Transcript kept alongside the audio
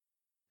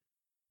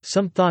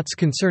Some Thoughts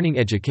Concerning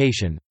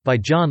Education, by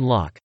John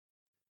Locke.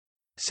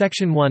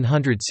 Section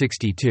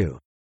 162.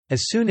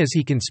 As soon as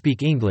he can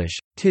speak English,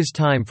 'tis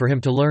time for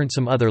him to learn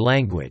some other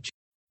language.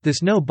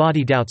 This no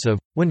body doubts of,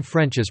 when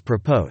French is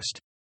proposed.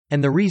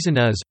 And the reason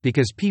is,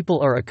 because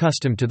people are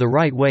accustomed to the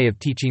right way of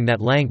teaching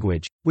that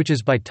language, which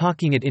is by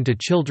talking it into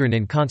children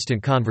in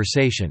constant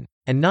conversation,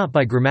 and not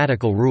by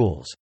grammatical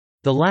rules.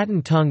 The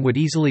Latin tongue would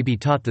easily be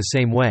taught the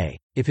same way,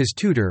 if his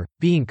tutor,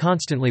 being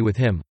constantly with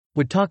him,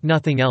 would talk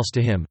nothing else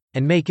to him,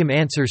 and make him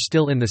answer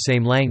still in the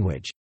same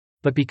language.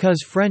 But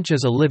because French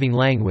is a living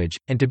language,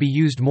 and to be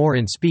used more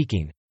in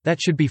speaking, that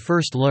should be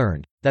first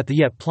learned, that the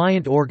yet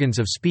pliant organs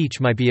of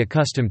speech might be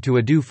accustomed to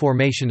a due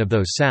formation of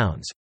those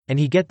sounds, and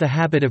he get the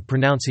habit of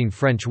pronouncing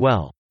French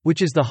well,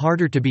 which is the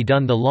harder to be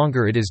done the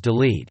longer it is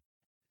delayed.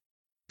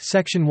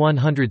 Section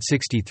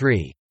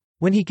 163.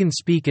 When he can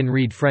speak and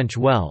read French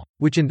well,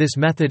 which in this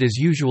method is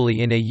usually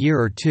in a year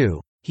or two,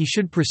 he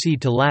should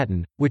proceed to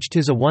Latin, which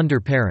 'tis a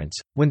wonder parents,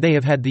 when they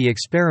have had the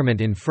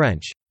experiment in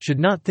French, should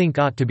not think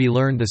ought to be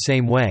learned the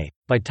same way,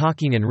 by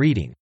talking and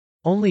reading.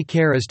 Only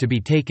care is to be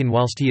taken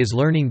whilst he is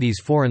learning these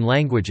foreign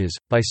languages,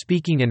 by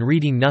speaking and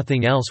reading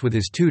nothing else with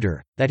his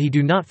tutor, that he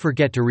do not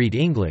forget to read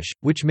English,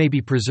 which may be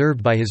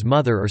preserved by his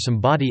mother or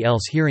somebody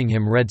else hearing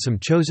him read some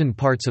chosen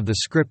parts of the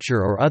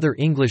scripture or other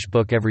English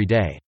book every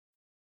day.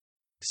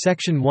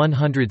 Section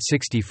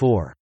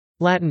 164.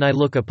 Latin I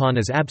look upon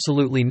as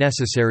absolutely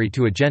necessary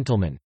to a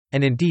gentleman,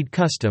 and indeed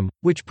custom,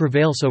 which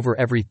prevails over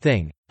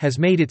everything, has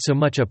made it so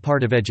much a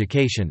part of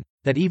education,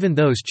 that even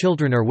those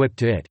children are whipped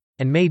to it,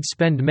 and made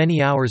spend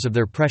many hours of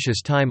their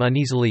precious time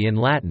uneasily in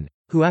Latin,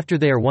 who after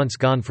they are once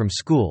gone from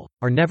school,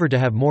 are never to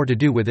have more to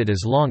do with it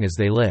as long as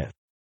they live.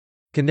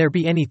 Can there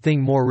be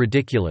anything more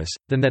ridiculous,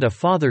 than that a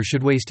father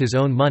should waste his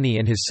own money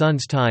and his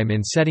son's time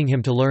in setting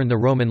him to learn the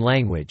Roman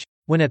language,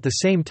 when at the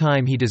same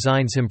time he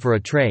designs him for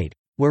a trade,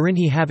 wherein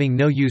he having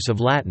no use of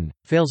Latin,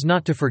 fails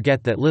not to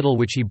forget that little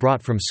which he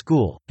brought from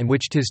school, and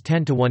which 'tis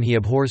 10 to 1 he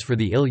abhors for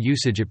the ill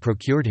usage it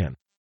procured him?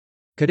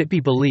 Could it be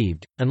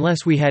believed,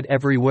 unless we had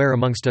everywhere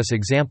amongst us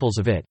examples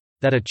of it,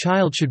 that a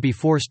child should be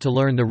forced to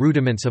learn the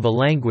rudiments of a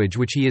language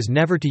which he is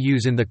never to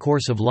use in the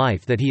course of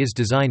life that he is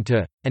designed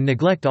to, and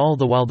neglect all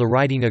the while the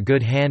writing a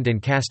good hand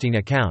and casting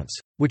accounts,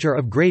 which are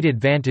of great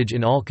advantage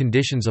in all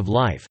conditions of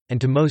life,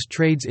 and to most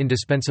trades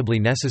indispensably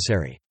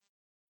necessary?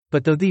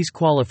 But though these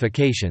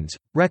qualifications,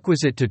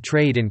 requisite to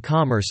trade and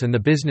commerce and the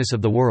business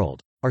of the world,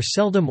 are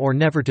seldom or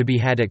never to be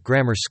had at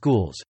grammar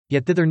schools,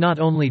 yet thither not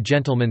only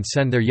gentlemen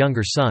send their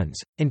younger sons,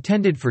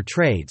 intended for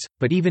trades,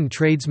 but even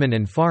tradesmen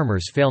and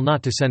farmers fail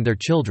not to send their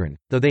children,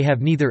 though they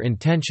have neither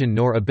intention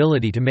nor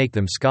ability to make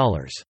them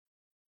scholars.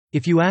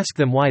 If you ask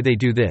them why they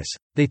do this,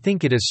 they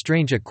think it as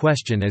strange a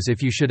question as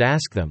if you should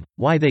ask them,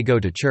 why they go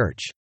to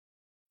church.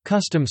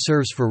 Custom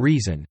serves for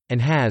reason, and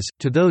has,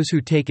 to those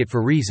who take it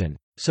for reason,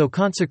 so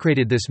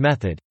consecrated this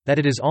method, that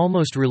it is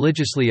almost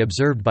religiously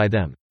observed by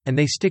them, and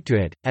they stick to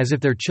it, as if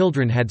their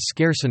children had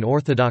scarce an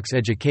orthodox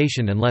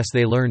education unless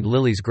they learned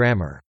Lilly's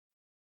grammar.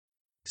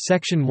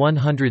 Section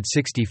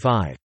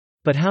 165.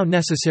 But how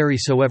necessary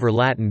soever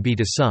Latin be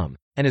to some,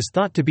 and is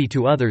thought to be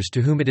to others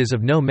to whom it is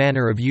of no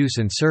manner of use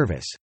and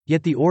service,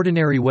 yet the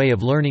ordinary way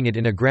of learning it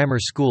in a grammar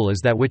school is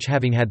that which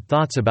having had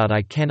thoughts about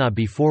I cannot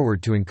be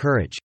forward to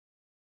encourage.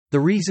 The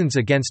reasons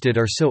against it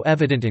are so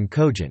evident and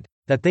cogent,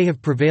 that they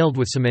have prevailed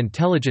with some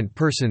intelligent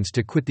persons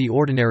to quit the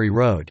ordinary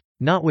road,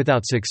 not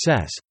without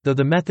success, though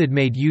the method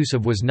made use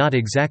of was not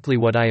exactly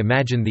what I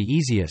imagine the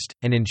easiest,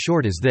 and in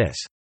short is this: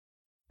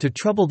 to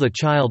trouble the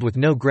child with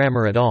no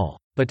grammar at all,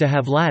 but to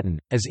have Latin,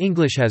 as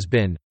English has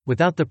been,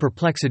 without the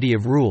perplexity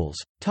of rules,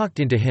 talked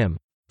into him.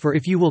 For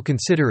if you will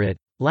consider it,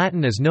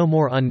 Latin is no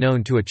more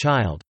unknown to a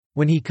child,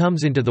 when he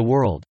comes into the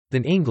world,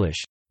 than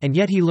English, and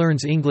yet he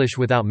learns English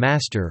without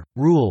master,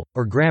 rule,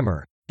 or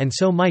grammar, and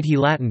so might he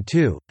Latin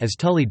too, as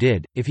Tully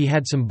did, if he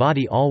had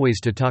somebody always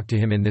to talk to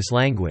him in this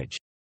language.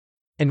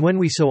 And when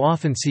we so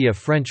often see a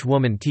French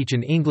woman teach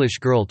an English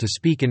girl to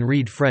speak and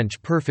read French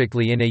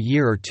perfectly in a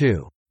year or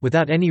two,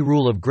 without any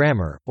rule of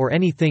grammar, or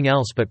anything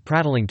else but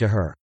prattling to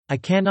her, I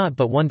cannot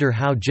but wonder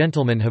how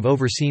gentlemen have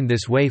overseen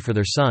this way for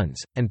their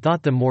sons, and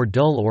thought them more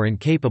dull or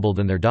incapable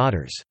than their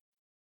daughters.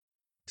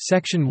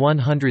 Section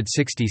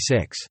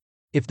 166.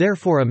 If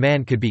therefore a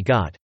man could be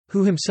got,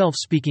 who himself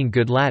speaking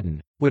good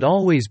Latin, would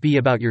always be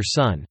about your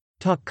son,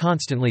 talk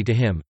constantly to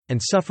him,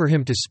 and suffer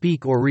him to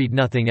speak or read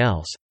nothing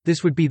else,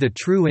 this would be the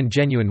true and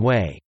genuine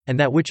way, and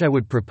that which I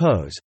would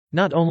propose,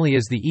 not only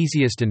as the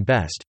easiest and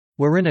best,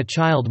 wherein a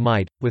child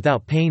might,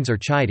 without pains or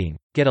chiding,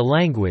 get a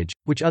language,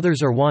 which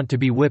others are wont to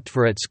be whipped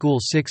for at school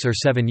 6 or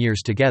 7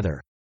 years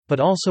together, but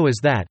also as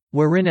that,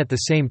 wherein at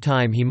the same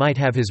time he might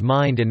have his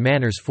mind and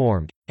manners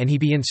formed, and he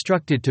be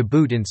instructed to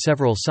boot in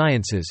several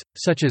sciences,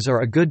 such as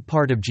are a good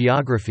part of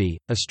geography,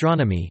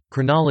 astronomy,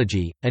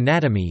 chronology,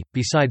 anatomy,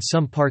 besides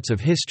some parts of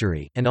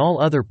history, and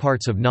all other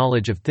parts of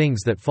knowledge of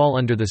things that fall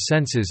under the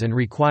senses and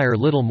require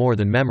little more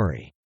than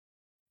memory.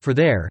 For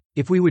there,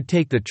 if we would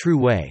take the true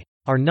way,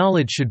 our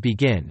knowledge should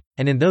begin,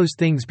 and in those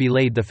things be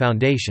laid the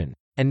foundation,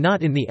 and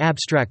not in the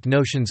abstract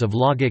notions of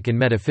logic and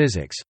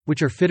metaphysics,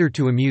 which are fitter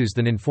to amuse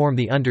than inform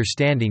the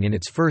understanding in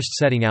its first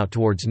setting out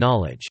towards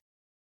knowledge.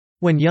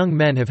 When young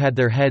men have had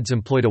their heads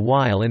employed a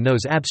while in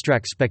those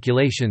abstract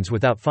speculations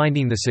without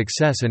finding the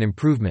success and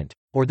improvement,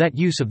 or that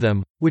use of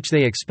them, which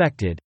they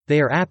expected,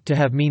 they are apt to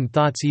have mean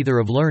thoughts either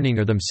of learning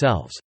or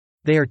themselves.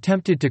 They are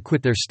tempted to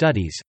quit their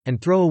studies,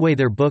 and throw away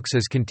their books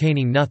as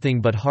containing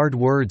nothing but hard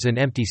words and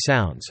empty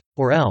sounds,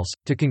 or else,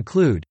 to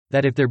conclude,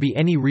 that if there be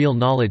any real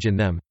knowledge in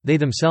them, they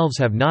themselves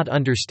have not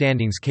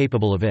understandings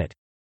capable of it.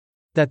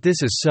 That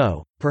this is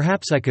so,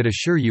 perhaps I could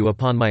assure you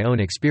upon my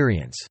own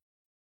experience.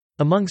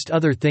 Amongst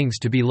other things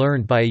to be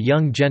learned by a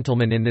young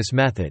gentleman in this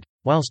method,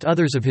 whilst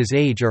others of his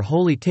age are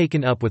wholly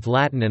taken up with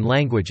Latin and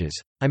languages,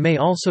 I may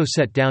also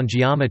set down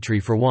geometry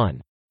for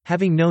one,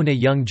 having known a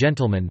young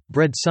gentleman,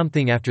 bred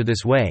something after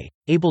this way,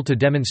 able to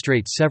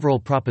demonstrate several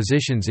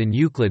propositions in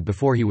Euclid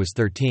before he was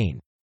 13.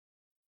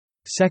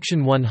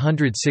 Section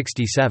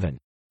 167.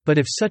 But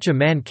if such a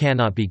man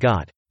cannot be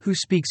got, who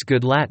speaks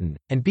good Latin,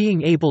 and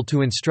being able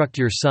to instruct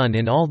your son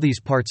in all these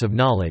parts of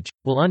knowledge,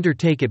 will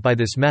undertake it by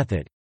this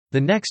method,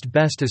 the next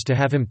best is to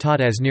have him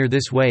taught as near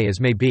this way as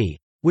may be,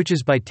 which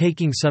is by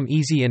taking some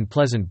easy and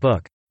pleasant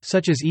book,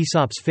 such as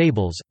Aesop's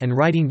Fables, and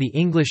writing the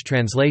English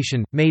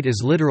translation, made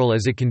as literal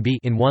as it can be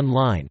in one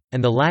line,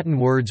 and the Latin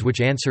words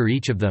which answer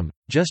each of them,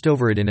 just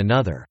over it in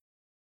another.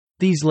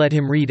 These let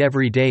him read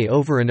every day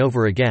over and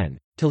over again,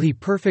 till he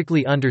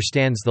perfectly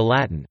understands the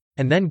Latin,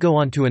 and then go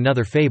on to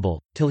another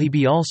fable, till he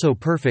be also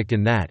perfect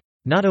in that,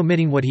 not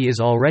omitting what he is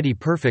already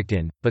perfect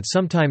in, but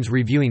sometimes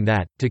reviewing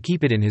that, to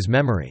keep it in his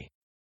memory.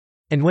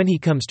 And when he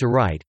comes to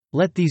write,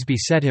 let these be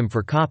set him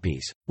for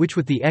copies, which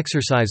with the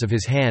exercise of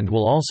his hand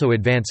will also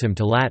advance him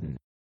to Latin.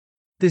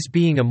 This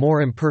being a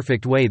more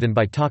imperfect way than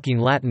by talking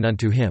Latin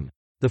unto him,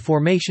 the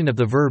formation of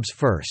the verbs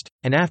first,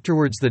 and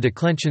afterwards the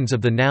declensions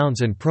of the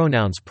nouns and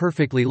pronouns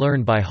perfectly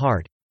learned by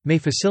heart, may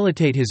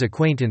facilitate his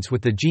acquaintance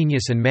with the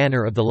genius and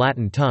manner of the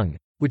Latin tongue,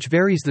 which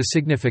varies the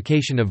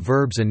signification of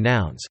verbs and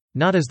nouns,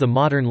 not as the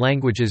modern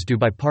languages do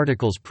by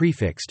particles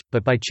prefixed,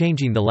 but by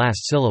changing the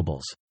last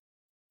syllables.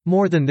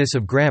 More than this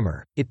of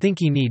grammar, it think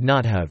he need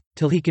not have,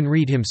 till he can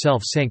read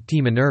himself Sancti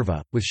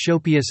Minerva, with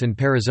Schopius and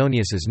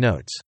Perizonius's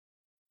notes.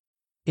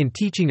 In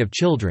teaching of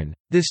children,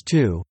 this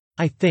too,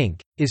 I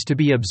think, is to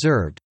be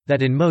observed,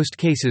 that in most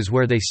cases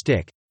where they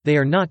stick, they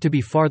are not to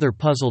be farther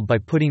puzzled by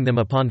putting them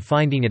upon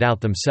finding it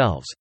out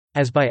themselves,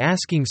 as by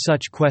asking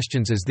such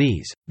questions as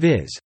these,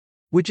 viz.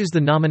 Which is the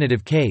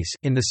nominative case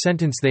in the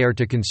sentence they are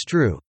to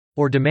construe,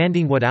 or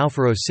demanding what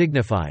alpharo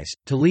signifies,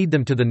 to lead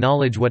them to the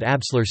knowledge what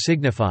absoler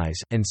signifies,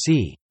 and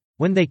c.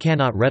 when they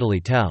cannot readily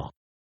tell.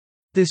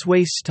 This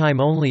wastes time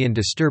only in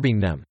disturbing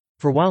them,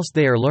 for whilst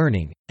they are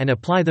learning, and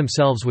apply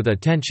themselves with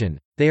attention,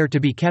 they are to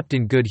be kept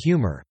in good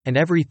humor, and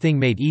every thing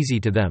made easy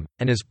to them,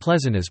 and as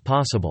pleasant as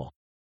possible.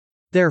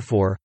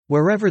 Therefore,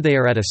 wherever they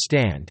are at a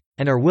stand,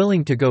 and are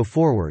willing to go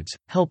forwards,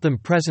 help them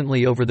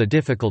presently over the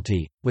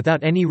difficulty,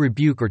 without any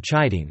rebuke or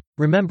chiding,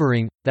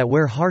 remembering, that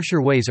where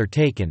harsher ways are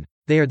taken,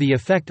 they are the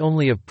effect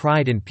only of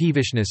pride and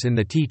peevishness in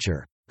the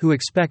teacher, who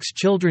expects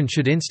children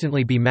should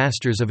instantly be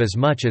masters of as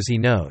much as he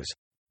knows,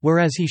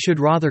 whereas he should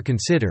rather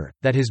consider,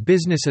 that his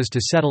business is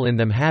to settle in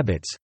them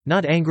habits,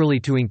 not angrily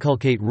to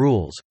inculcate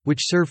rules,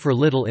 which serve for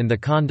little in the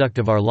conduct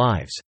of our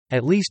lives,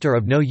 at least are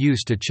of no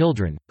use to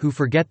children, who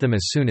forget them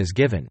as soon as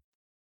given.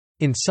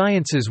 In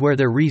sciences where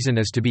their reason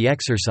is to be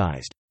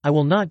exercised, I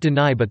will not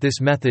deny but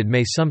this method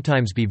may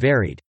sometimes be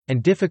varied,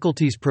 and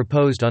difficulties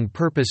proposed on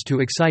purpose to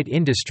excite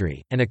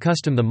industry, and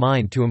accustom the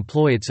mind to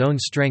employ its own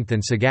strength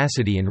and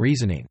sagacity in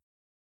reasoning.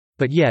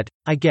 But yet,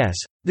 I guess,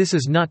 this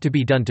is not to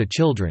be done to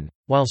children,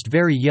 whilst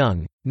very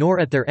young, nor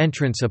at their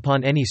entrance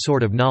upon any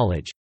sort of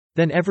knowledge.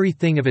 Then every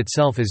thing of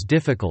itself is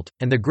difficult,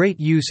 and the great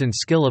use and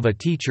skill of a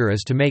teacher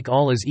is to make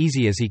all as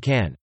easy as he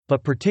can,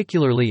 but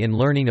particularly in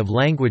learning of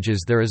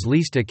languages there is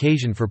least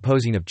occasion for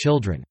posing of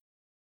children.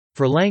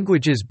 For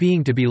languages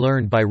being to be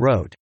learned by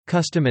rote,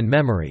 custom and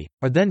memory,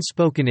 are then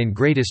spoken in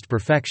greatest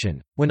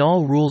perfection, when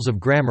all rules of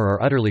grammar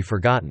are utterly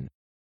forgotten.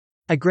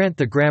 I grant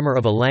the grammar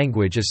of a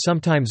language is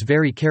sometimes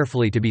very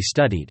carefully to be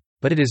studied,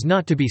 but it is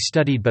not to be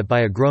studied but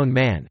by a grown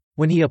man,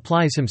 when he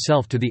applies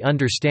himself to the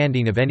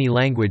understanding of any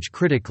language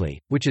critically,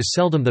 which is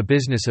seldom the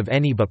business of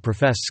any but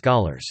professed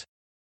scholars.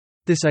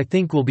 This I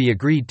think will be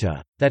agreed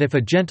to, that if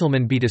a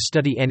gentleman be to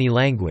study any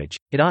language,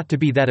 it ought to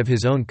be that of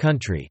his own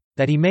country,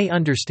 that he may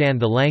understand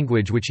the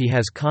language which he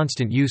has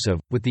constant use of,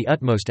 with the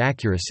utmost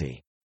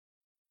accuracy.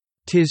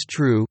 'Tis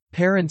true,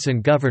 parents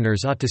and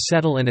governors ought to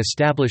settle and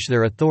establish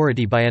their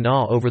authority by an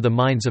awe over the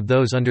minds of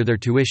those under their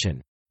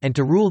tuition, and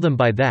to rule them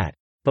by that,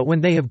 but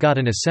when they have got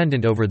an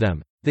ascendant over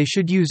them, they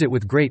should use it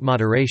with great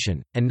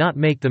moderation, and not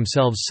make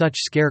themselves such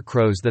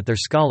scarecrows that their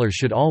scholars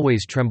should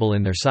always tremble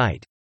in their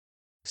sight.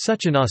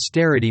 Such an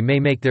austerity may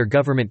make their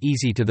government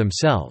easy to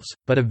themselves,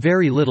 but of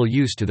very little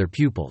use to their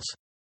pupils.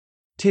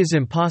 'Tis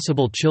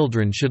impossible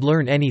children should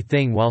learn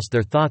anything whilst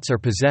their thoughts are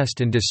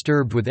possessed and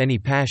disturbed with any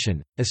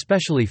passion,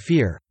 especially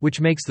fear,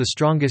 which makes the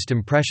strongest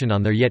impression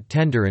on their yet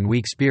tender and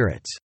weak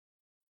spirits.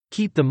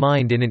 Keep the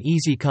mind in an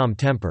easy calm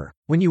temper,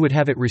 when you would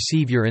have it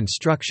receive your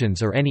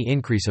instructions or any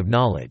increase of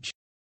knowledge.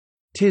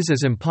 'Tis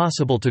as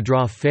impossible to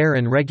draw fair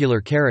and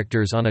regular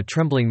characters on a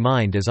trembling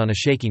mind as on a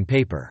shaking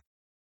paper.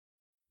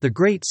 The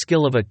great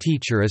skill of a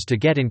teacher is to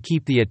get and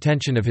keep the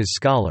attention of his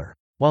scholar.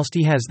 Whilst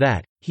he has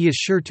that, he is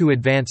sure to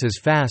advance as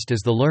fast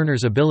as the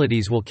learner's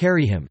abilities will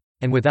carry him,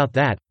 and without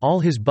that, all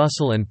his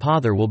bustle and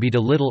pother will be to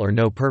little or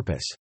no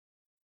purpose.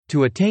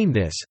 To attain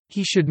this,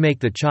 he should make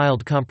the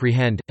child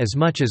comprehend, as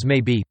much as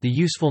may be, the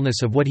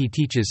usefulness of what he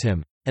teaches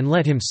him, and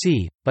let him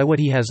see, by what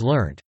he has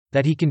learnt,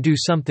 that he can do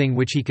something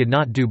which he could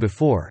not do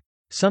before,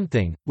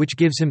 something which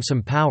gives him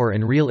some power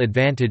and real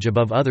advantage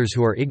above others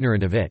who are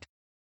ignorant of it.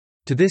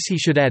 To this he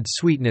should add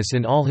sweetness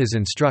in all his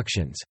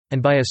instructions,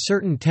 and by a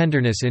certain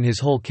tenderness in his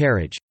whole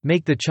carriage,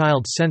 make the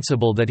child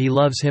sensible that he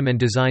loves him and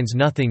designs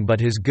nothing but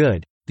his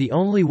good, the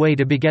only way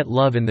to beget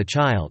love in the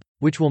child,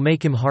 which will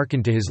make him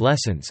hearken to his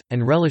lessons,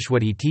 and relish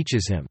what he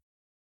teaches him.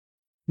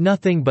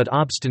 Nothing but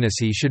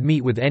obstinacy should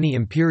meet with any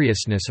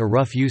imperiousness or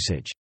rough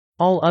usage.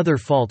 All other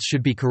faults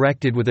should be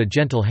corrected with a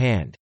gentle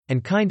hand,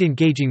 and kind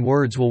engaging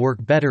words will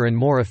work better and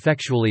more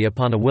effectually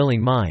upon a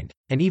willing mind,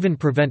 and even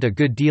prevent a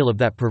good deal of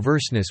that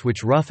perverseness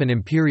which rough and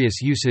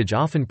imperious usage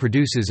often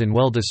produces in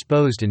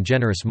well-disposed and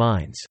generous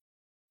minds.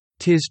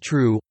 'Tis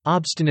true,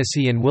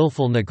 obstinacy and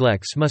wilful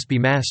neglects must be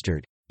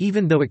mastered,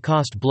 even though it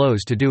cost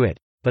blows to do it,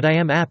 but I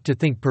am apt to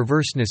think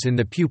perverseness in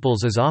the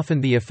pupils is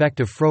often the effect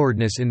of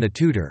frowardness in the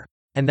tutor,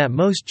 and that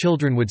most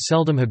children would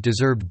seldom have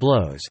deserved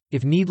blows,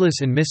 if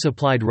needless and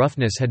misapplied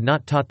roughness had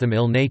not taught them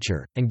ill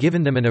nature, and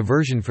given them an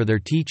aversion for their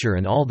teacher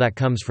and all that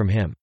comes from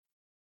him.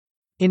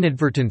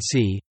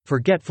 Inadvertency,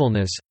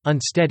 forgetfulness,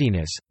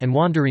 unsteadiness, and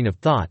wandering of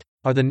thought,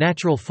 are the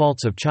natural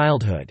faults of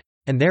childhood,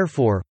 and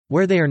therefore,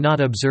 where they are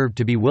not observed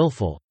to be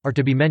wilful, are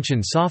to be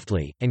mentioned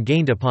softly, and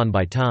gained upon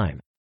by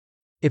time.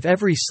 If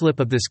every slip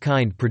of this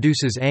kind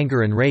produces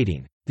anger and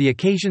rating, the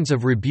occasions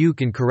of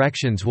rebuke and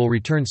corrections will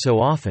return so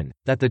often,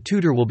 that the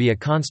tutor will be a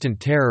constant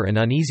terror and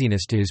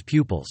uneasiness to his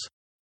pupils.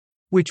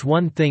 Which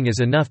one thing is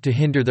enough to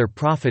hinder their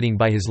profiting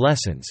by his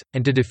lessons,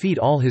 and to defeat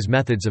all his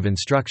methods of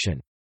instruction.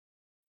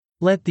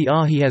 Let the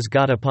awe he has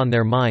got upon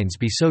their minds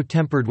be so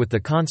tempered with the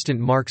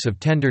constant marks of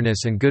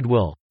tenderness and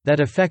goodwill,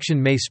 that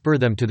affection may spur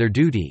them to their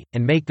duty,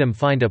 and make them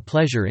find a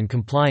pleasure in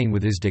complying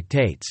with his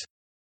dictates.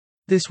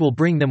 This will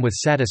bring them with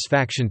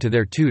satisfaction to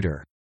their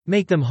tutor,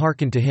 make them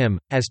hearken to him,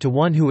 as to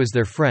one who is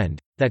their friend,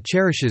 that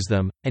cherishes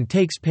them, and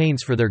takes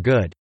pains for their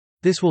good.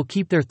 This will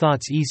keep their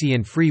thoughts easy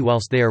and free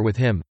whilst they are with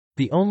him,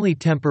 the only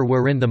temper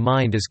wherein the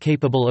mind is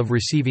capable of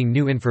receiving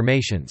new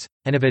informations,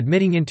 and of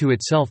admitting into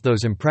itself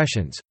those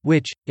impressions,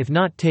 which, if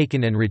not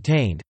taken and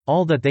retained,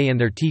 all that they and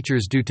their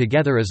teachers do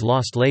together is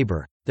lost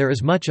labor. There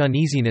is much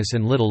uneasiness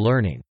and little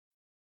learning.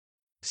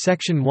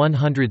 Section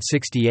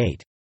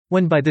 168.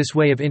 When by this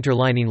way of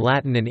interlining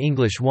Latin and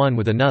English one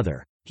with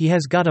another, he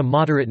has got a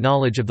moderate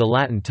knowledge of the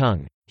Latin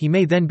tongue, he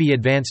may then be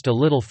advanced a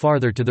little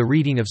farther to the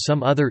reading of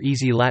some other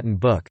easy Latin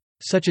book,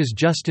 such as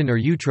Justin or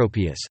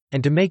Eutropius,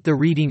 and to make the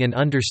reading and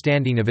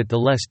understanding of it the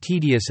less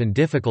tedious and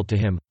difficult to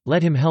him,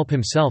 let him help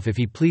himself if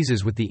he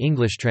pleases with the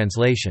English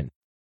translation.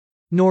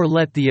 Nor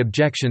let the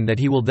objection that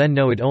he will then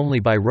know it only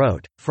by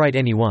rote, fright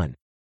any one.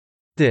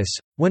 This,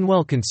 when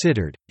well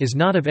considered, is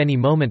not of any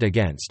moment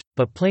against,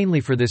 but plainly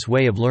for this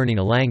way of learning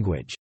a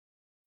language.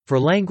 For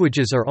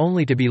languages are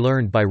only to be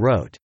learned by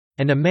rote.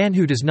 And a man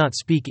who does not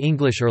speak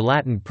English or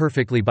Latin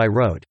perfectly by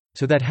rote,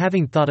 so that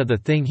having thought of the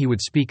thing he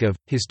would speak of,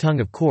 his tongue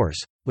of course,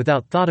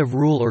 without thought of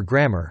rule or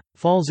grammar,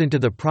 falls into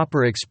the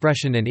proper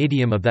expression and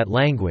idiom of that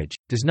language,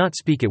 does not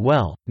speak it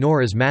well,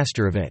 nor is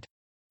master of it.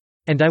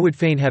 And I would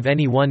fain have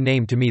any one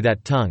name to me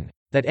that tongue,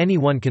 that any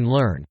one can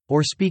learn,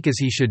 or speak as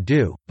he should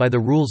do, by the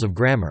rules of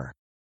grammar.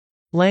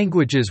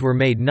 Languages were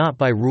made not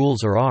by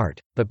rules or art,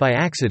 but by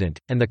accident,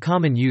 and the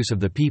common use of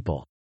the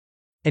people.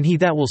 And he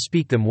that will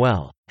speak them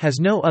well, has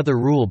no other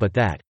rule but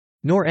that,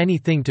 nor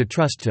anything to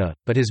trust to,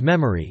 but his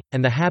memory,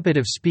 and the habit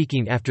of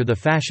speaking after the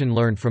fashion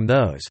learned from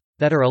those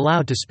that are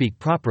allowed to speak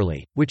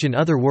properly, which in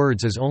other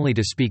words is only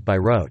to speak by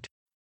rote.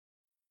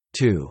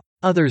 2.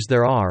 Others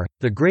there are,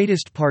 the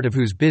greatest part of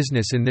whose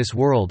business in this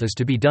world is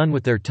to be done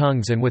with their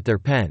tongues and with their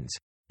pens,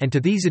 and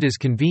to these it is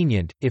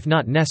convenient, if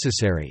not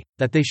necessary,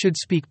 that they should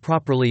speak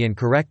properly and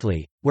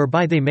correctly,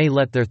 whereby they may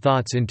let their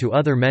thoughts into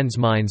other men's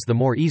minds the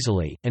more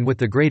easily, and with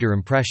the greater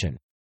impression.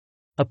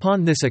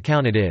 Upon this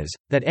account it is,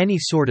 that any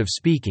sort of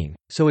speaking,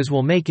 so as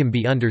will make him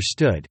be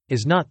understood,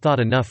 is not thought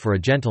enough for a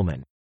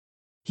gentleman.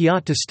 He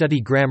ought to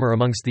study grammar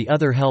amongst the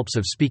other helps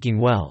of speaking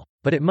well,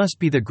 but it must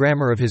be the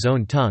grammar of his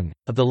own tongue,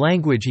 of the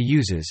language he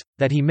uses,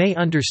 that he may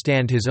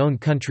understand his own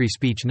country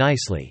speech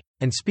nicely,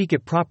 and speak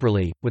it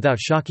properly, without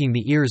shocking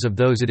the ears of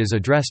those it is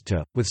addressed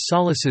to, with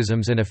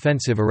solecisms and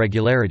offensive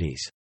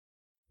irregularities.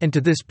 And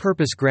to this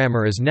purpose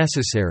grammar is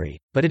necessary,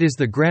 but it is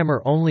the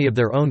grammar only of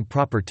their own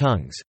proper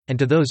tongues, and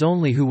to those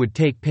only who would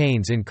take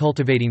pains in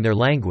cultivating their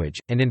language,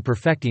 and in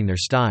perfecting their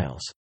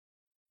styles.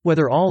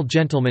 Whether all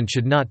gentlemen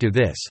should not do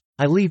this,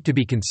 I leave to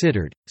be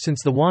considered,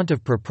 since the want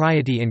of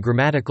propriety and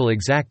grammatical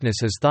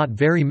exactness is thought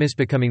very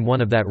misbecoming one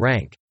of that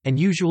rank, and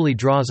usually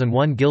draws on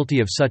one guilty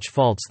of such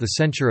faults the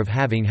censure of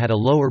having had a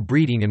lower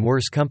breeding and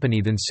worse company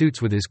than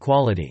suits with his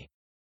quality.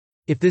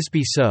 If this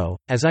be so,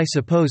 as I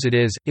suppose it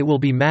is, it will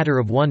be matter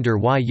of wonder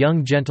why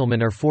young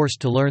gentlemen are forced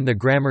to learn the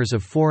grammars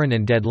of foreign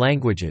and dead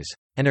languages,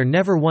 and are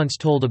never once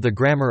told of the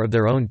grammar of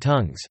their own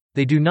tongues.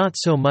 They do not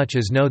so much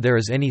as know there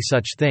is any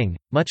such thing,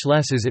 much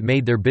less is it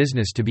made their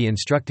business to be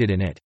instructed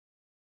in it.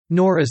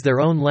 Nor is their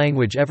own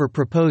language ever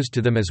proposed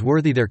to them as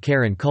worthy their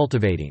care in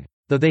cultivating,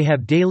 though they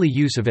have daily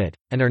use of it,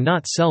 and are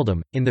not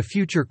seldom, in the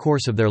future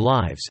course of their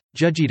lives,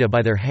 judged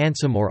by their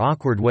handsome or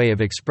awkward way of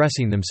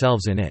expressing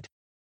themselves in it.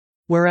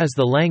 Whereas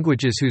the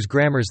languages whose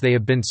grammars they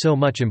have been so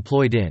much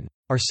employed in,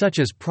 are such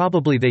as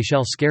probably they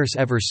shall scarce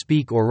ever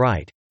speak or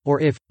write, or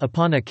if,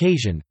 upon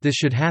occasion, this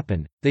should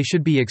happen, they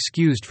should be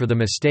excused for the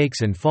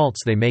mistakes and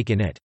faults they make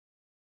in it.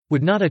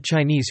 Would not a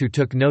Chinese who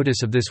took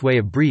notice of this way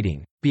of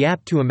breeding, be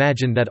apt to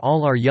imagine that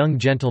all our young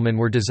gentlemen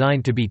were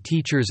designed to be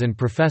teachers and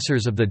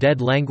professors of the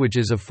dead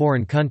languages of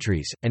foreign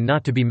countries, and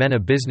not to be men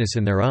of business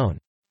in their own?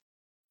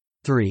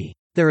 3.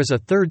 There is a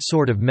third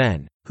sort of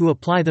men, who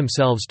apply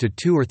themselves to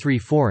 2 or 3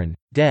 foreign,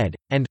 dead,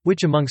 and,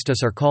 which amongst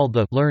us are called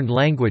the learned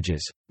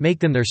languages, make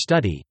them their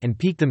study, and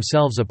pique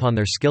themselves upon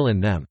their skill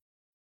in them.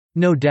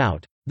 No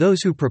doubt,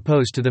 those who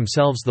propose to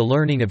themselves the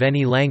learning of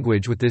any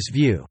language with this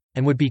view,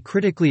 and would be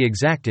critically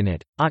exact in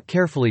it, ought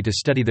carefully to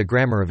study the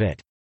grammar of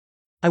it.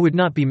 I would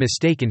not be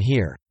mistaken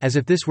here, as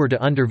if this were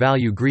to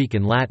undervalue Greek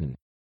and Latin.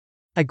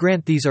 I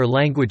grant these are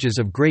languages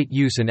of great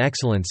use and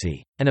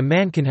excellency, and a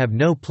man can have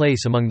no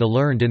place among the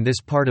learned in this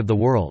part of the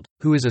world,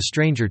 who is a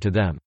stranger to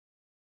them.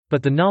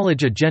 But the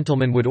knowledge a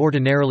gentleman would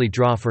ordinarily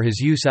draw for his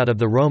use out of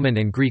the Roman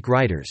and Greek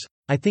writers,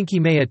 I think he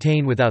may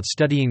attain without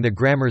studying the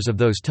grammars of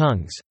those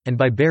tongues, and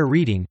by bare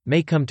reading,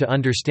 may come to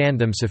understand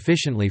them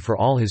sufficiently for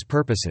all his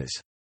purposes.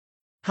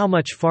 How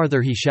much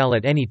farther he shall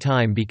at any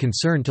time be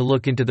concerned to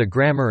look into the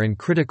grammar and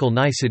critical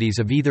niceties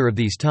of either of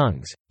these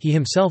tongues, he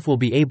himself will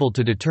be able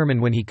to determine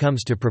when he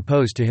comes to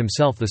propose to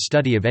himself the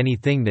study of any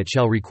thing that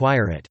shall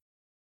require it.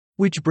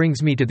 Which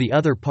brings me to the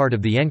other part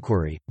of the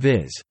enquiry,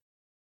 viz.